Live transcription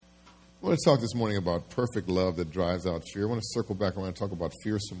I want to talk this morning about perfect love that drives out fear. I want to circle back around and talk about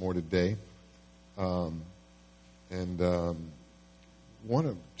fear some more today. Want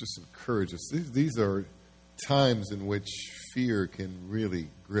to just encourage us. These are times in which fear can really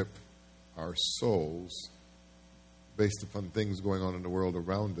grip our souls based upon things going on in the world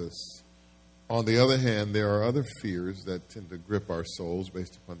around us. On the other hand, there are other fears that tend to grip our souls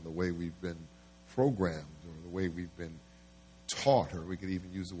based upon the way we've been programmed or the way we've been taught, or we could even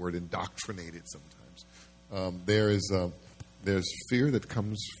use the word indoctrinated sometimes. There's fear that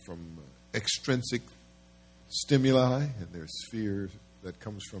comes from extrinsic stimuli, and there's fear that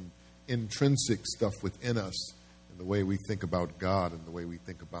comes from intrinsic stuff within us, and the way we think about God and the way we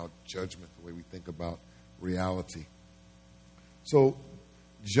think about judgment, the way we think about reality. So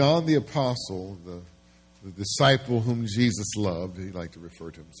John the Apostle, the disciple whom Jesus loved, he liked to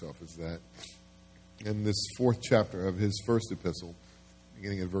refer to himself as that, in this 4th chapter of his first epistle,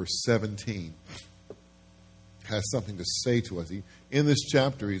 beginning in verse 17, has something to say to us. In this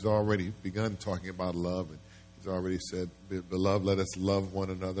chapter, he's already begun talking about love, and he's already said, "Beloved, let us love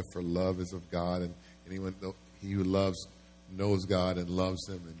one another, for love is of God, and he who loves knows God and loves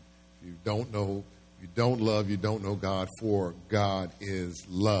him. And if you don't love, you don't know God, for God is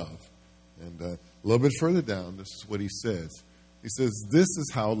love." And a little bit further down, this is what he says. He says, "This is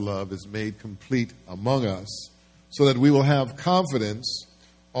how love is made complete among us, so that we will have confidence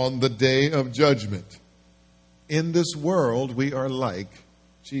on the day of judgment. In this world, we are like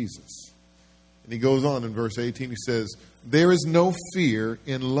Jesus." And he goes on in verse 18, he says, "There is no fear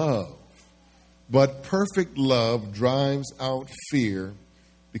in love, but perfect love drives out fear,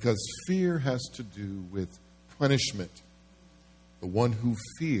 because fear has to do with punishment. The one who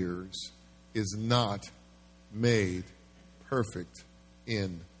fears is not made perfect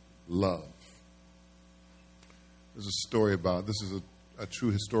in love." There's a story about, this is a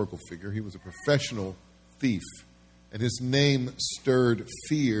true historical figure. He was a professional thief, and his name stirred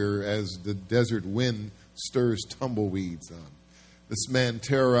fear as the desert wind stirs tumbleweeds. This man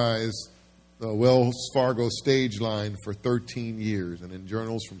terrorized the Wells Fargo stage line for 13 years, and in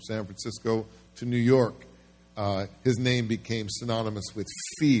journals from San Francisco to New York, his name became synonymous with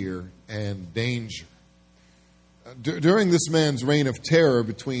fear and danger. During this man's reign of terror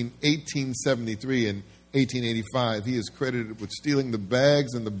between 1873 and 1885, he is credited with stealing the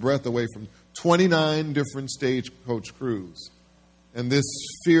bags and the breath away from 29 different stagecoach crews. And this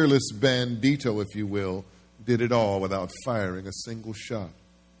fearless bandito, if you will, did it all without firing a single shot.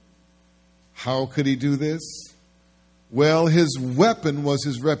 How could he do this? Well, his weapon was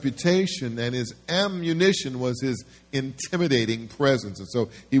his reputation, and his ammunition was his intimidating presence. And so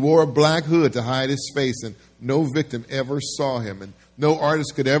he wore a black hood to hide his face, and no victim ever saw him, and no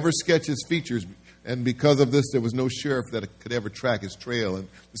artist could ever sketch his features. And because of this, there was no sheriff that could ever track his trail. And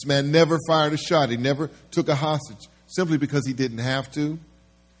this man never fired a shot. He never took a hostage, simply because he didn't have to.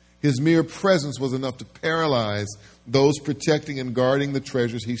 His mere presence was enough to paralyze those protecting and guarding the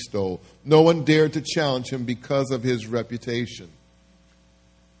treasures he stole. No one dared to challenge him because of his reputation.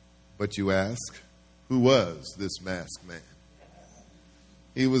 But you ask, who was this masked man?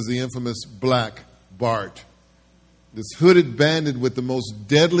 He was the infamous Black Bart, this hooded bandit with the most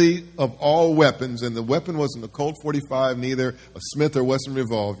deadly of all weapons. And the weapon wasn't a Colt 45, neither a Smith or Wesson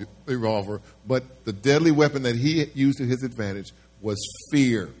revolver, but the deadly weapon that he used to his advantage was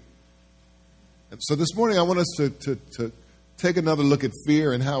fear. And so this morning I want us to take another look at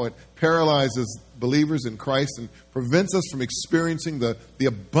fear and how it paralyzes believers in Christ and prevents us from experiencing the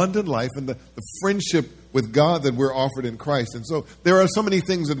abundant life and the friendship with God that we're offered in Christ. And so there are so many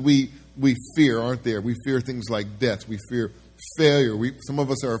things that we fear, aren't there? We fear things like death. We fear failure. Some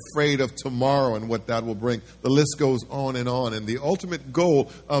of us are afraid of tomorrow and what that will bring. The list goes on. And the ultimate goal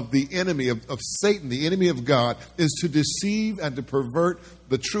of the enemy, of Satan, the enemy of God, is to deceive and to pervert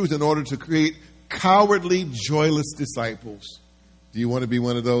the truth in order to create cowardly, joyless disciples. Do you want to be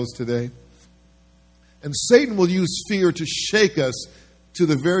one of those today? And Satan will use fear to shake us to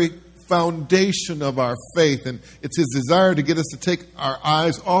the very foundation of our faith. And it's his desire to get us to take our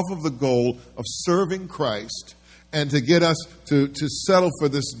eyes off of the goal of serving Christ and to get us to settle for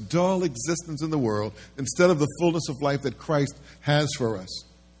this dull existence in the world instead of the fullness of life that Christ has for us.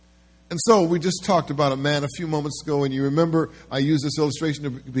 And so we just talked about a man a few moments ago, and you remember I used this illustration to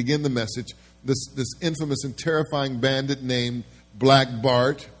begin the message, this infamous and terrifying bandit named Black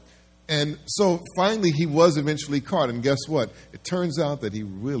Bart. And so finally he was eventually caught, and guess what? It turns out that he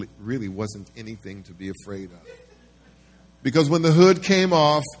really, really wasn't anything to be afraid of. Because when the hood came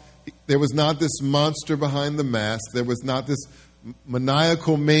off, there was not this monster behind the mask. There was not this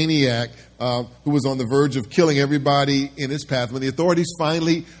maniacal maniac who was on the verge of killing everybody in his path. When the authorities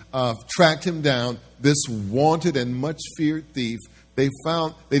finally tracked him down, this wanted and much feared thief, they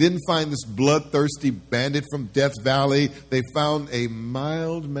didn't find this bloodthirsty bandit from Death Valley. They found a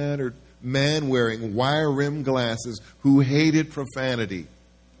mild-mannered man wearing wire-rimmed glasses who hated profanity.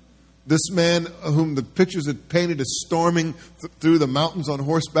 This man whom the pictures had painted as storming through the mountains on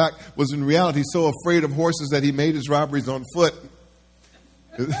horseback was in reality so afraid of horses that he made his robberies on foot.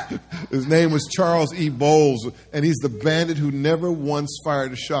 His name was Charles E. Bowles, and he's the bandit who never once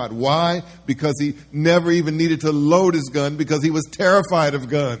fired a shot. Why? Because he never even needed to load his gun because he was terrified of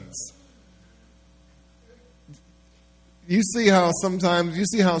guns. You see how sometimes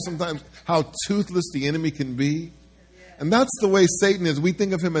how toothless the enemy can be? And that's the way Satan is. We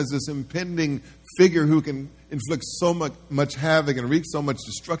think of him as this impending figure who can inflict so much havoc and wreak so much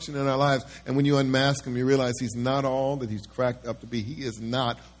destruction in our lives. And when you unmask him, you realize he's not all that he's cracked up to be. He is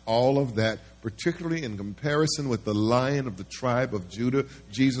not all of that, particularly in comparison with the Lion of the tribe of Judah,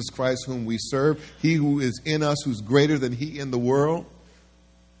 Jesus Christ, whom we serve. He who is in us, who's greater than he in the world.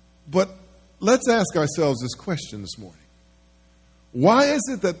 But let's ask ourselves this question this morning. Why is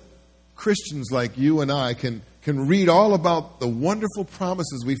it that Christians like you and I can read all about the wonderful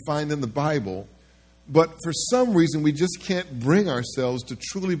promises we find in the Bible, but for some reason we just can't bring ourselves to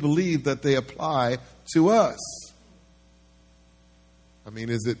truly believe that they apply to us? I mean,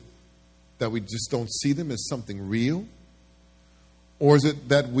 is it that we just don't see them as something real? Or is it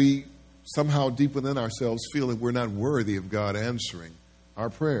that we somehow deep within ourselves feel that we're not worthy of God answering our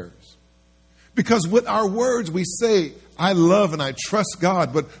prayers? Because with our words we say, I love and I trust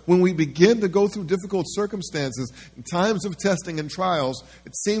God. But when we begin to go through difficult circumstances, in times of testing and trials,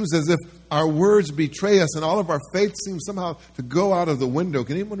 it seems as if our words betray us and all of our faith seems somehow to go out of the window.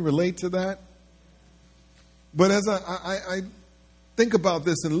 Can anyone relate to that? But as I think about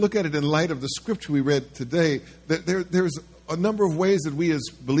this and look at it in light of the scripture we read today, there's a number of ways that we as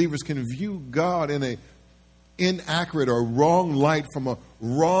believers can view God in a inaccurate or wrong light, from a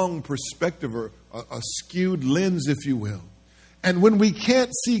wrong perspective, or a skewed lens, if you will. And when we can't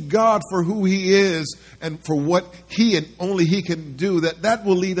see God for who he is and for what he and only he can do, that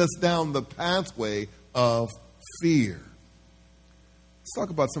will lead us down the pathway of fear. Let's talk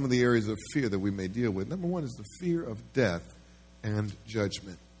about some of the areas of fear that we may deal with. Number one is the fear of death and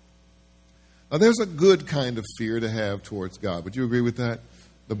judgment. Now, there's a good kind of fear to have towards God. Would you agree with that?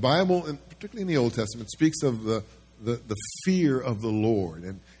 The Bible, and particularly in the Old Testament, speaks of the fear of the Lord.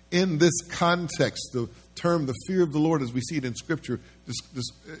 And in this context, the term, the fear of the Lord, as we see it in Scripture,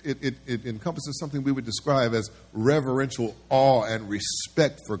 it encompasses something we would describe as reverential awe and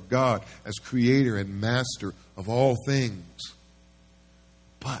respect for God as creator and master of all things.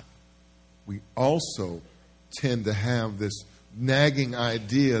 But we also tend to have this nagging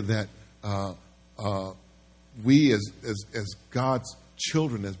idea that we as God's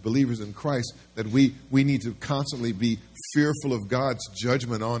children, as believers in Christ, that we need to constantly be fearful of God's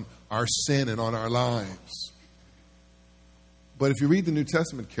judgment on our sin and on our lives. But if you read the New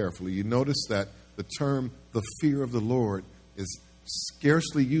Testament carefully, you notice that the term, the fear of the Lord, is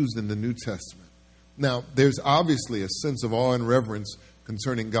scarcely used in the New Testament. Now, there's obviously a sense of awe and reverence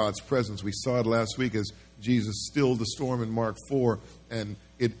concerning God's presence. We saw it last week as Jesus stilled the storm in Mark 4, and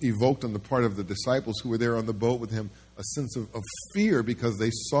it evoked on the part of the disciples who were there on the boat with him a sense of fear because they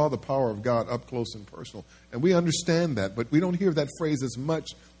saw the power of God up close and personal. And we understand that, but we don't hear that phrase as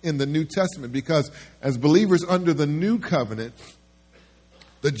much in the New Testament because as believers under the new covenant,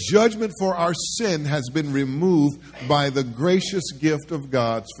 the judgment for our sin has been removed by the gracious gift of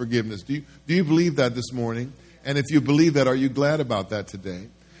God's forgiveness. Do you believe that this morning? And if you believe that, are you glad about that today?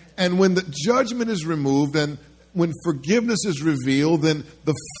 And when the judgment is removed and when forgiveness is revealed, then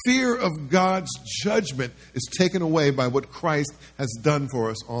the fear of God's judgment is taken away by what Christ has done for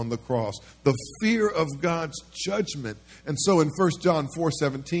us on the cross. The fear of God's judgment. And so in 1 John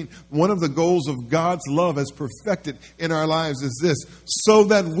 4:17, one of the goals of God's love as perfected in our lives is this, so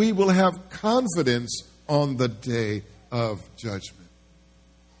that we will have confidence on the day of judgment.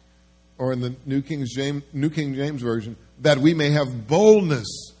 Or in the New King James Version, that we may have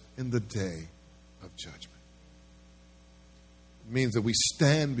boldness in the day of judgment. Means that we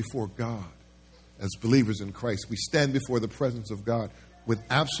stand before God as believers in Christ. We stand before the presence of God with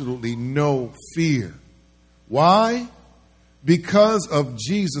absolutely no fear. Why? Because of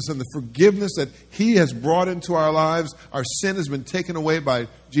Jesus and the forgiveness that he has brought into our lives. Our sin has been taken away by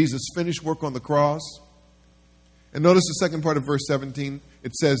Jesus' finished work on the cross. And notice the second part of verse 17.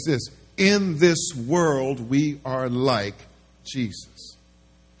 It says this, in this world we are like Jesus.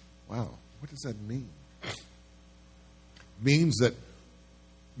 Wow, what does that mean? means that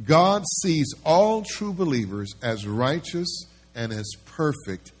God sees all true believers as righteous and as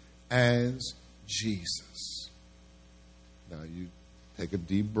perfect as Jesus. Now you take a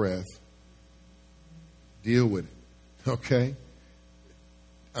deep breath. Deal with it. Okay?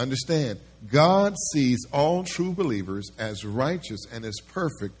 Understand, God sees all true believers as righteous and as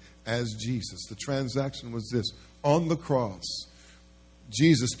perfect as Jesus. The transaction was this. On the cross,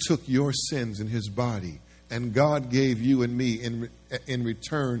 Jesus took your sins in his body, and God gave you and me in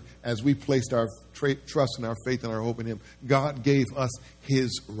return, as we placed our trust and our faith and our hope in him, God gave us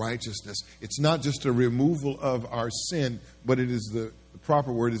his righteousness. It's not just a removal of our sin, but it is the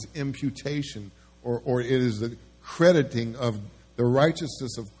proper word is imputation, or it is the crediting of the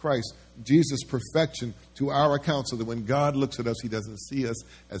righteousness of Christ, Jesus' perfection, to our account, so that when God looks at us, he doesn't see us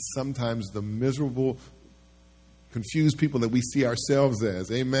as sometimes the miserable, confused people that we see ourselves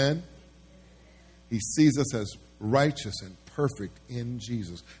as. Amen? He sees us as righteous and perfect in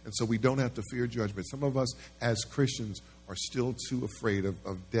Jesus. And so we don't have to fear judgment. Some of us as Christians are still too afraid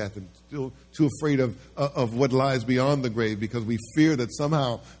of death, and still too afraid of what lies beyond the grave, because we fear that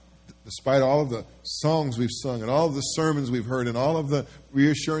somehow, despite all of the songs we've sung and all of the sermons we've heard and all of the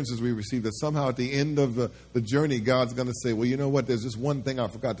reassurances we received, that somehow at the end of the journey, God's going to say, well, you know what, there's this one thing I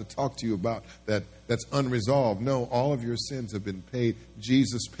forgot to talk to you about that's unresolved. No, all of your sins have been paid.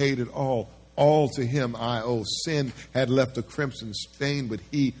 Jesus paid it all. All to him I owe. Sin had left a crimson stain, but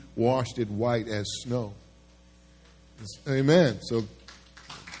he washed it white as snow. Amen. So,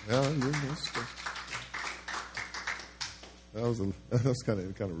 that was kind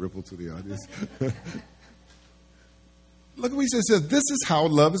of ripple to the audience. Look at what he says. This is how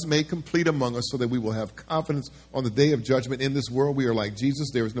love is made complete among us, so that we will have confidence on the day of judgment. In this world we are like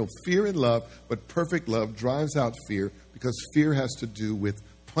Jesus. There is no fear in love, but perfect love drives out fear, because fear has to do with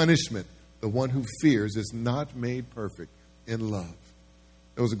punishment. The one who fears is not made perfect in love.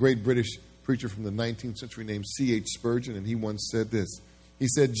 There was a great British preacher from the 19th century named C.H. Spurgeon, and he once said this. He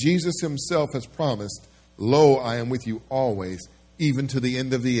said, Jesus himself has promised, lo, I am with you always, even to the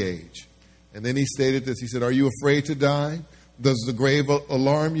end of the age. And then he stated this. He said, are you afraid to die? Does the grave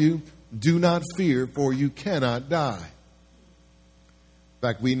alarm you? Do not fear, for you cannot die. In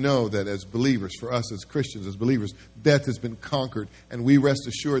fact, we know that as believers, for us as Christians, as believers, death has been conquered. And we rest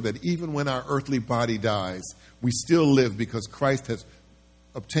assured that even when our earthly body dies, we still live, because Christ has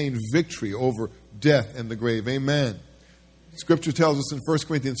obtained victory over death and the grave. Amen. Scripture tells us in 1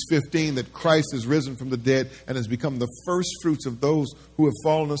 Corinthians 15 that Christ is risen from the dead and has become the first fruits of those who have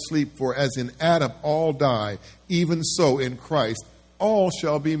fallen asleep. For as in Adam all die, even so in Christ all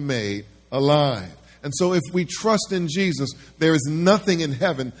shall be made alive. And so if we trust in Jesus, there is nothing in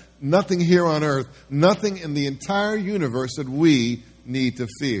heaven, nothing here on earth, nothing in the entire universe that we need to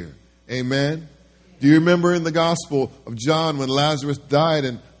fear. Amen? Do you remember in the Gospel of John when Lazarus died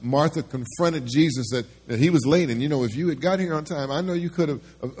and Martha confronted Jesus that he was late? And, you know, if you had got here on time, I know you could have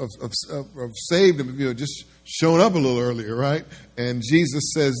saved him if you had just shown up a little earlier, right? And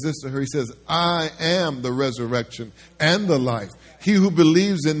Jesus says this to her. He says, I am the resurrection and the life. He who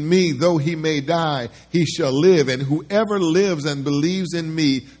believes in me, though he may die, he shall live. And whoever lives and believes in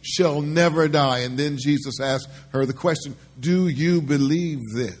me shall never die. And then Jesus asked her the question, do you believe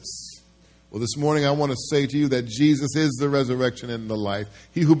this? Well, this morning I want to say to you that Jesus is the resurrection and the life.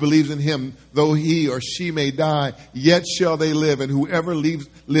 He who believes in him, though he or she may die, yet shall they live. And whoever lives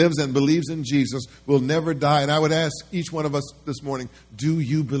and believes in Jesus will never die. And I would ask each one of us this morning, do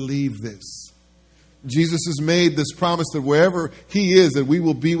you believe this? Jesus has made this promise that wherever he is, that we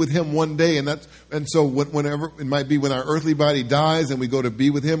will be with him one day. And so whenever it might be when our earthly body dies and we go to be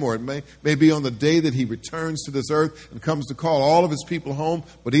with him, or it may be on the day that he returns to this earth and comes to call all of his people home.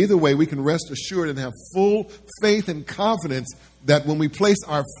 But either way, we can rest assured and have full faith and confidence that when we place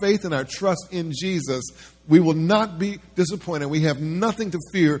our faith and our trust in Jesus, we will not be disappointed. We have nothing to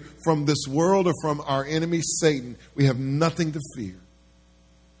fear from this world or from our enemy, Satan. We have nothing to fear.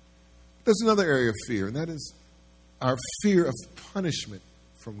 There's another area of fear, and that is our fear of punishment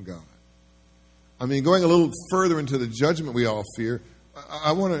from God. I mean, going a little further into the judgment we all fear,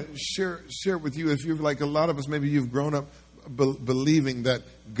 I want to share with you, if you're like a lot of us, maybe you've grown up believing that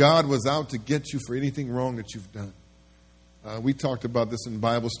God was out to get you for anything wrong that you've done. We talked about this in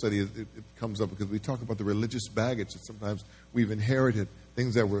Bible study. It comes up because we talk about the religious baggage that sometimes we've inherited,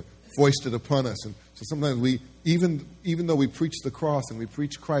 things that were foisted upon us. And so sometimes we, even though we preach the cross and we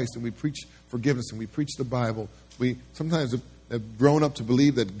preach Christ and we preach forgiveness and we preach the Bible, we sometimes have grown up to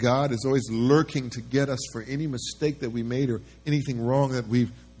believe that God is always lurking to get us for any mistake that we made or anything wrong that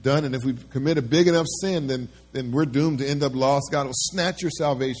we've done. And if we commit a big enough sin, then we're doomed to end up lost. God will snatch your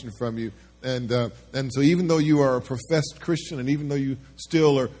salvation from you And so even though you are a professed Christian, and even though you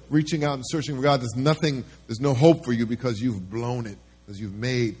still are reaching out and searching for God, there's no hope for you because you've blown it, because you've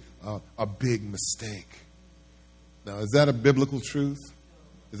made a big mistake. Now, is that a biblical truth?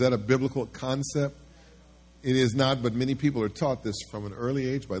 Is that a biblical concept? It is not, but many people are taught this from an early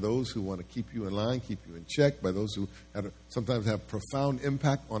age by those who want to keep you in line, keep you in check, by those who sometimes have profound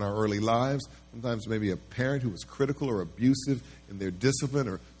impact on our early lives. Sometimes maybe a parent who was critical or abusive in their discipline,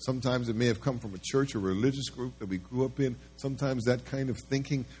 or sometimes it may have come from a church or religious group that we grew up in. Sometimes that kind of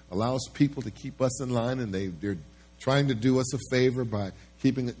thinking allows people to keep us in line, and they're trying to do us a favor by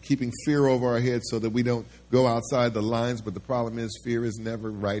keeping fear over our heads so that we don't go outside the lines. But the problem is fear is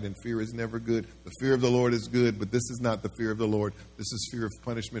never right and fear is never good. The fear of the Lord is good, but this is not the fear of the Lord. This is fear of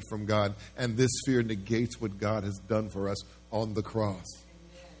punishment from God, and this fear negates what God has done for us on the cross.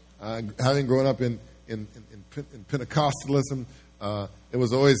 Having grown up in Pentecostalism, it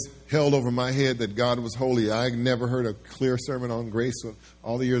was always held over my head that God was holy. I never heard a clear sermon on grace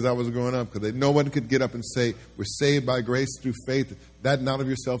all the years I was growing up, because no one could get up and say, we're saved by grace through faith, that not of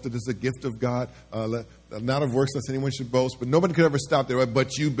yourself, that is a gift of God, not of works, lest anyone should boast. But nobody could ever stop there.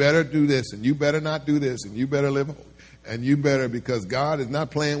 But you better do this, and you better not do this, and you better live holy, and you better, because God is not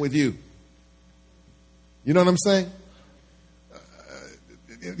playing with you. You know what I'm saying?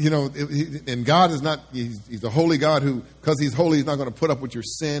 And God is not, he's a holy God who, because he's holy, he's not going to put up with your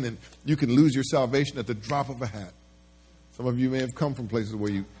sin, and you can lose your salvation at the drop of a hat. Some of you may have come from places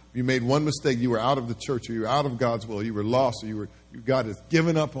where you made one mistake, you were out of the church, or you were out of God's will, you were lost, or God has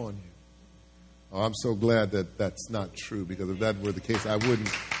given up on you. Oh, I'm so glad that that's not true, because if that were the case, I wouldn't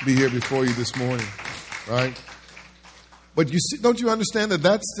be here before you this morning, right? But you see, don't you understand that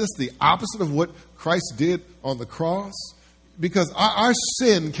that's just the opposite of what Christ did on the cross? Because our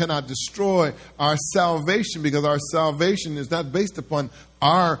sin cannot destroy our salvation, because our salvation is not based upon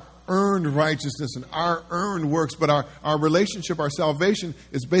our earned righteousness and our earned works, but our relationship, our salvation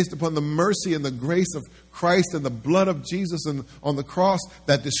is based upon the mercy and the grace of Christ and the blood of Jesus and on the cross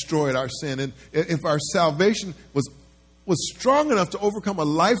that destroyed our sin. And if our salvation was strong enough to overcome a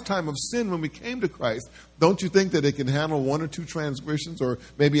lifetime of sin when we came to Christ, don't you think that it can handle one or two transgressions, or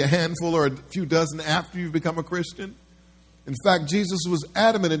maybe a handful or a few dozen after you've become a Christian? In fact, Jesus was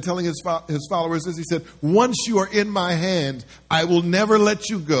adamant in telling his followers this. He said, once you are in my hand, I will never let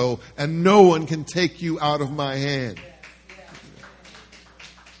you go, and no one can take you out of my hand.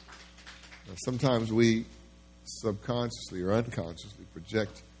 Now, sometimes we subconsciously or unconsciously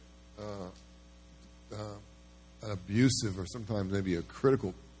project an abusive, or sometimes maybe a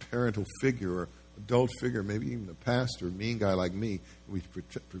critical parental figure or adult figure, maybe even a pastor, a mean guy like me. We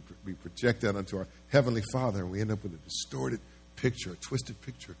project that onto our Heavenly Father, and we end up with a distorted picture, a twisted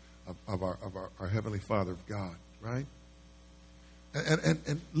picture of our Heavenly Father, of God, right?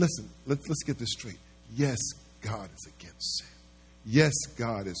 And listen, let's get this straight. Yes, God is against sin. Yes,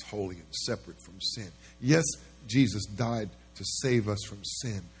 God is holy and separate from sin. Yes, Jesus died to save us from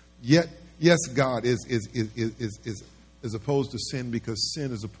sin. Yet, yes, God is opposed to sin, because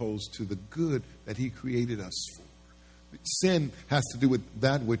sin is opposed to the good that he created us for. Sin has to do with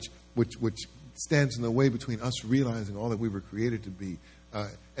that which stands in the way between us realizing all that we were created to be,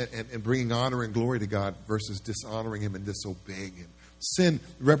 and bringing honor and glory to God versus dishonoring him and disobeying him. Sin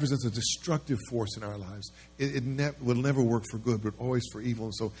represents a destructive force in our lives. It will never work for good, but always for evil.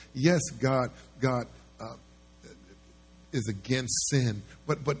 And so, yes, God is against sin,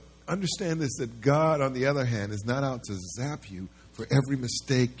 but understand this, that God, on the other hand, is not out to zap you for every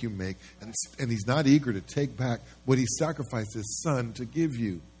mistake you make, and he's not eager to take back what he sacrificed his son to give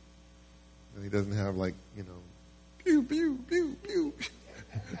you. And he doesn't have, like, pew, pew, pew, pew.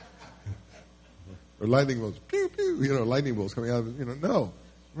 Or lightning bolts, pew, pew, lightning bolts coming out of, no,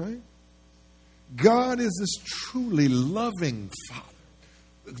 right? God is this truly loving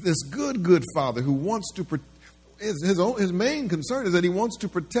Father, this good Father who wants to protect. His main concern is that he wants to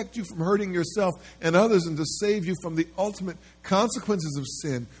protect you from hurting yourself and others, and to save you from the ultimate consequences of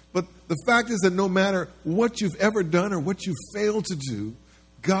sin. But the fact is that no matter what you've ever done or what you've failed to do,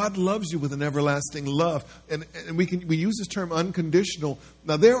 God loves you with an everlasting love. And we use this term unconditional.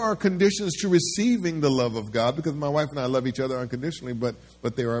 Now, there are conditions to receiving the love of God, because my wife and I love each other unconditionally, but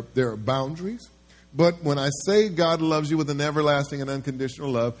there are boundaries. But when I say God loves you with an everlasting and unconditional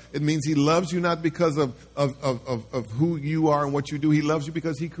love, it means he loves you not because of who you are and what you do. He loves you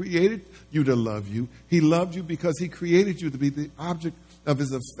because he created you to love you. He loved you because he created you to be the object of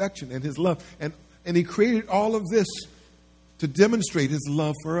his affection and his love. And he created all of this to demonstrate his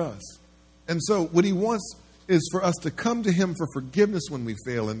love for us. And so what he wants is for us to come to him for forgiveness when we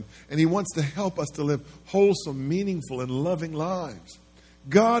fail. And he wants to help us to live wholesome, meaningful, and loving lives.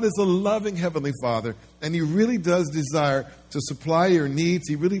 God is a loving Heavenly Father, and He really does desire to supply your needs.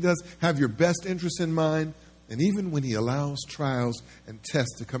 He really does have your best interests in mind. And even when He allows trials and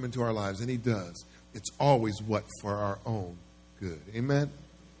tests to come into our lives, and He does, it's always what? For our own good. Amen?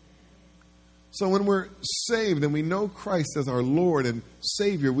 So when we're saved and we know Christ as our Lord and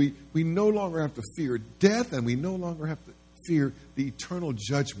Savior, we no longer have to fear death, and we no longer have to fear the eternal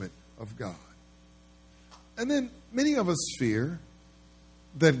judgment of God. And then many of us fear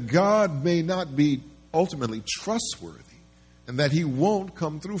that God may not be ultimately trustworthy and that He won't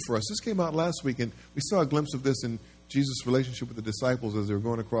come through for us. This came out last week, and we saw a glimpse of this in Jesus' relationship with the disciples as they were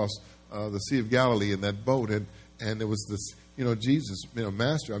going across the Sea of Galilee in that boat. And there was this, Jesus,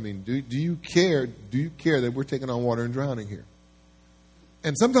 Master, do you care? Do you care that we're taking on water and drowning here?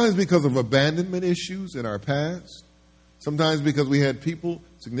 And sometimes because of abandonment issues in our past, sometimes because we had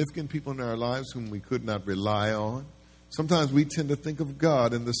significant people in our lives whom we could not rely on, sometimes we tend to think of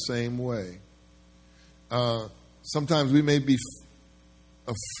God in the same way. Sometimes we may be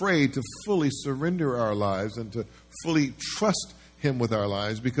afraid to fully surrender our lives and to fully trust Him with our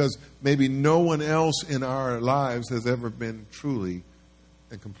lives because maybe no one else in our lives has ever been truly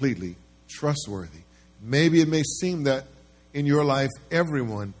and completely trustworthy. Maybe it may seem that in your life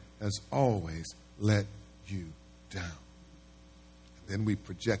everyone has always let you down. And then we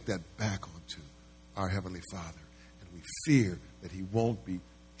project that back onto our Heavenly Father, and we fear that He won't be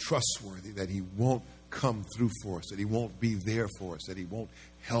trustworthy, that He won't come through for us, that He won't be there for us, that He won't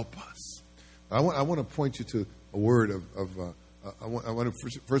help us. I want to point you to a word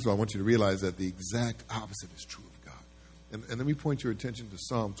first of all, I want you to realize that the exact opposite is true of God. And let me point your attention to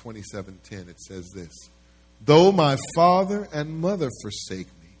Psalm 27:10. It says this: though my father and mother forsake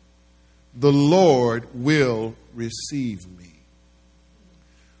me, the Lord will receive me.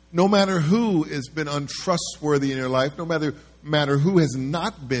 No matter who has been untrustworthy in your life, no matter who has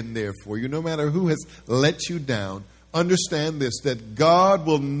not been there for you, no matter who has let you down, understand this, that God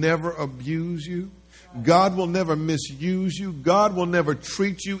will never abuse you. God will never misuse you. God will never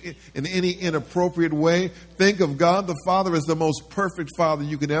treat you in any inappropriate way. Think of God the Father as the most perfect Father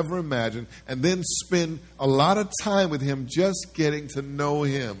you could ever imagine, and then spend a lot of time with Him just getting to know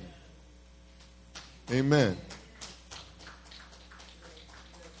Him. Amen.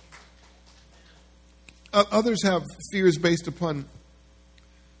 Others have fears based upon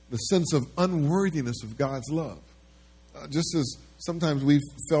the sense of unworthiness of God's love. Just as sometimes we've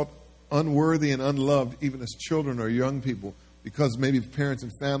felt unworthy and unloved, even as children or young people, because maybe parents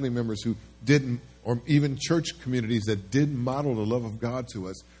and family members who didn't, or even church communities that didn't model the love of God to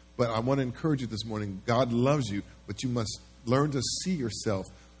us. But I want to encourage you this morning, God loves you, but you must learn to see yourself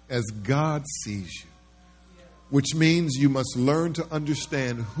as God sees you, which means you must learn to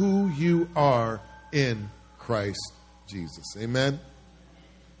understand who you are in Christ Jesus. Amen?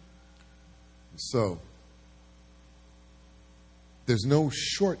 So, there's no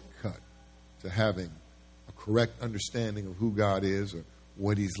shortcut to having a correct understanding of who God is or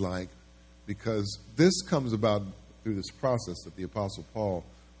what He's like, because this comes about through this process that the Apostle Paul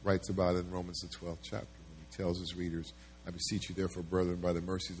writes about in Romans the 12th chapter, when he tells his readers, I beseech you therefore, brethren, by the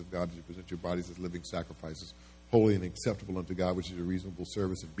mercies of God, that you present your bodies as living sacrifices, holy and acceptable unto God, which is a reasonable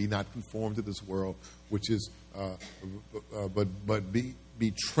service, and be not conformed to this world, which is, but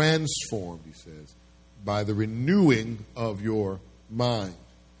be transformed, he says, by the renewing of your mind.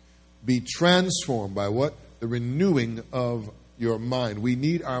 Be transformed by what? The renewing of your mind. We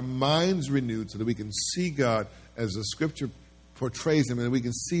need our minds renewed so that we can see God as the Scripture portrays Him, and we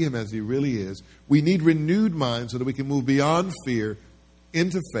can see Him as He really is. We need renewed minds so that we can move beyond fear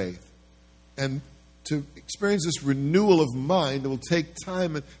into faith. And to experience this renewal of mind, it will take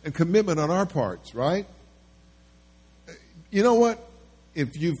time and commitment on our parts, right? You know what? If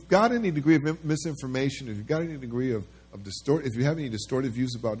you've got any degree of misinformation, if you've got any degree of if you have any distorted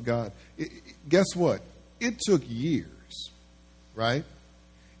views about God, guess what? It took years, right?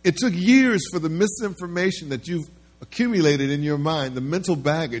 It took years for the misinformation that you've accumulated in your mind, the mental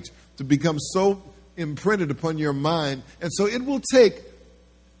baggage, to become so imprinted upon your mind. And so it will take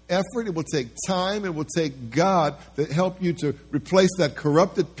effort, it will take time, it will take God to help you to replace that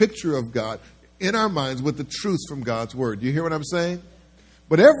corrupted picture of God in our minds with the truths from God's Word. You hear what I'm saying?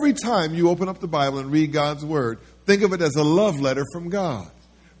 But every time you open up the Bible and read God's Word, think of it as a love letter from God.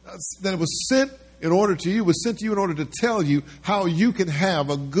 That it was sent in order to you, was sent to you in order to tell you how you can have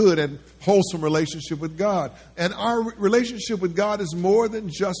a good and wholesome relationship with God. And our relationship with God is more than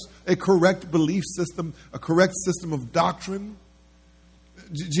just a correct belief system, a correct system of doctrine.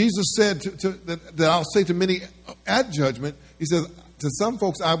 Jesus said that I'll say to many at judgment, He says, to some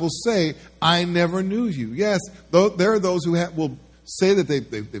folks I will say, I never knew you. Yes, there are those who will say that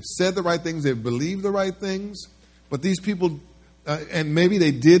they've said the right things, they've believed the right things, but these people, and maybe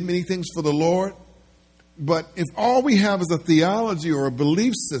they did many things for the Lord, but if all we have is a theology or a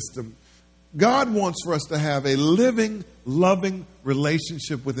belief system, God wants for us to have a living, loving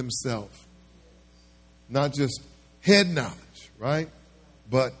relationship with himself. Not just head knowledge, right?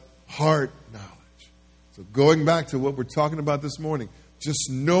 But heart knowledge. So going back to what we're talking about this morning, just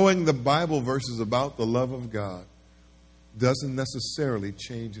knowing the Bible verses about the love of God doesn't necessarily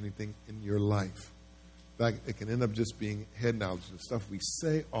change anything in your life. In fact, it can end up just being head knowledge, the stuff we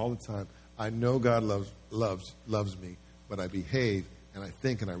say all the time. I know God loves me, but I behave and I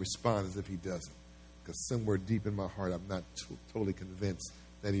think and I respond as if he doesn't. Because somewhere deep in my heart, I'm not totally convinced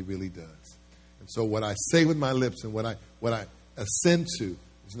that he really does. And so what I say with my lips and what I assent to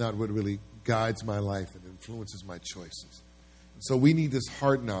is not what really guides my life and influences my choices. And so we need this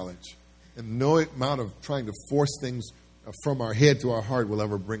heart knowledge. And no amount of trying to force things from our head to our heart will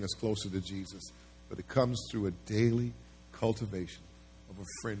ever bring us closer to Jesus. But it comes through a daily cultivation of a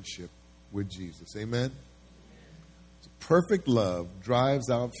friendship with Jesus. Amen? So perfect love drives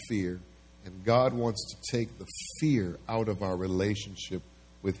out fear, and God wants to take the fear out of our relationship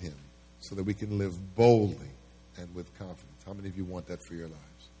with him so that we can live boldly and with confidence. How many of you want that for your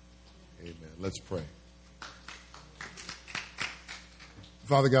lives? Amen. Let's pray.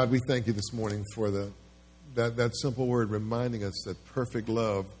 Father God, we thank you this morning for that simple word reminding us that perfect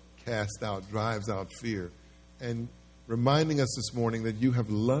love casts out, drives out fear. And reminding us this morning that you have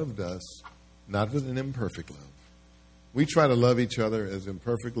loved us, not with an imperfect love. We try to love each other as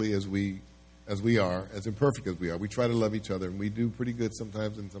imperfectly as we are, as imperfect as we are. We try to love each other, and we do pretty good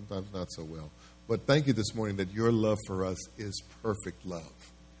sometimes and sometimes not so well. But thank you this morning that your love for us is perfect love.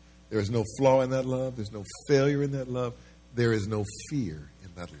 There is no flaw in that love. There's no failure in that love. There is no fear in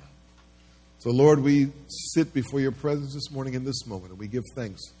that love. So, Lord, we sit before your presence this morning in this moment, and we give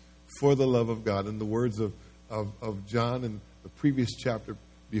thanks for the love of God. In the words of John in the previous chapter,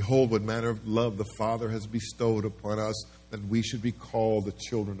 behold what manner of love the Father has bestowed upon us, that we should be called the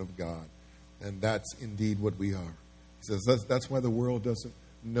children of God. And that's indeed what we are. He says that's why the world doesn't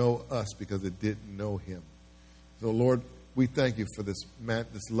know us, because it didn't know him. So, Lord, we thank you for this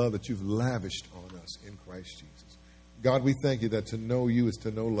love that you've lavished on us in Christ Jesus. God, we thank you that to know you is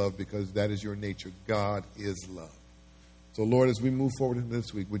to know love, because that is your nature. God is love. So, Lord, as we move forward into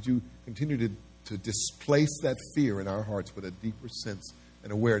this week, would you continue to displace that fear in our hearts with a deeper sense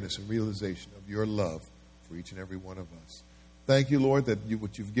and awareness and realization of your love for each and every one of us. Thank you, Lord, that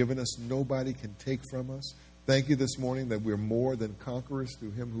what you've given us, nobody can take from us. Thank you this morning that we're more than conquerors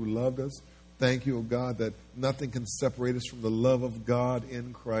through him who loved us. Thank you, O God, that nothing can separate us from the love of God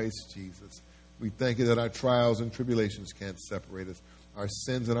in Christ Jesus. We thank you that our trials and tribulations can't separate us. Our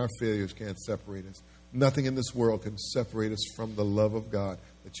sins and our failures can't separate us. Nothing in this world can separate us from the love of God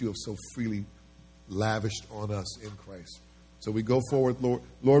that you have so freely lavished on us in Christ. So we go forward,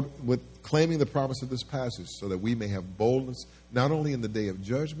 Lord, with claiming the promise of this passage so that we may have boldness, not only in the day of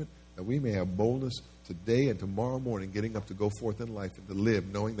judgment, that we may have boldness today and tomorrow morning, getting up to go forth in life and to live,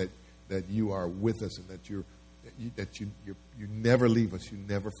 knowing that you are with us and that you never leave us, you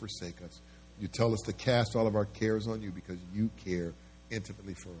never forsake us. You tell us to cast all of our cares on you because you care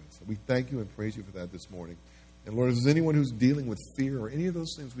intimately for us. So we thank you and praise you for that this morning. And Lord, if there's anyone who's dealing with fear or any of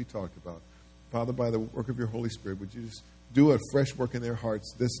those things we talked about, Father, by the work of your Holy Spirit, would you just do a fresh work in their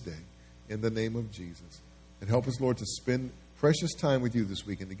hearts this day in the name of Jesus. And help us, Lord, to spend precious time with you this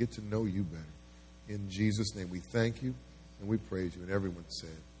week and to get to know you better. In Jesus' name, we thank you and we praise you. And everyone said,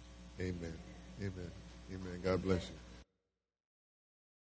 amen. Amen. Amen. God bless you.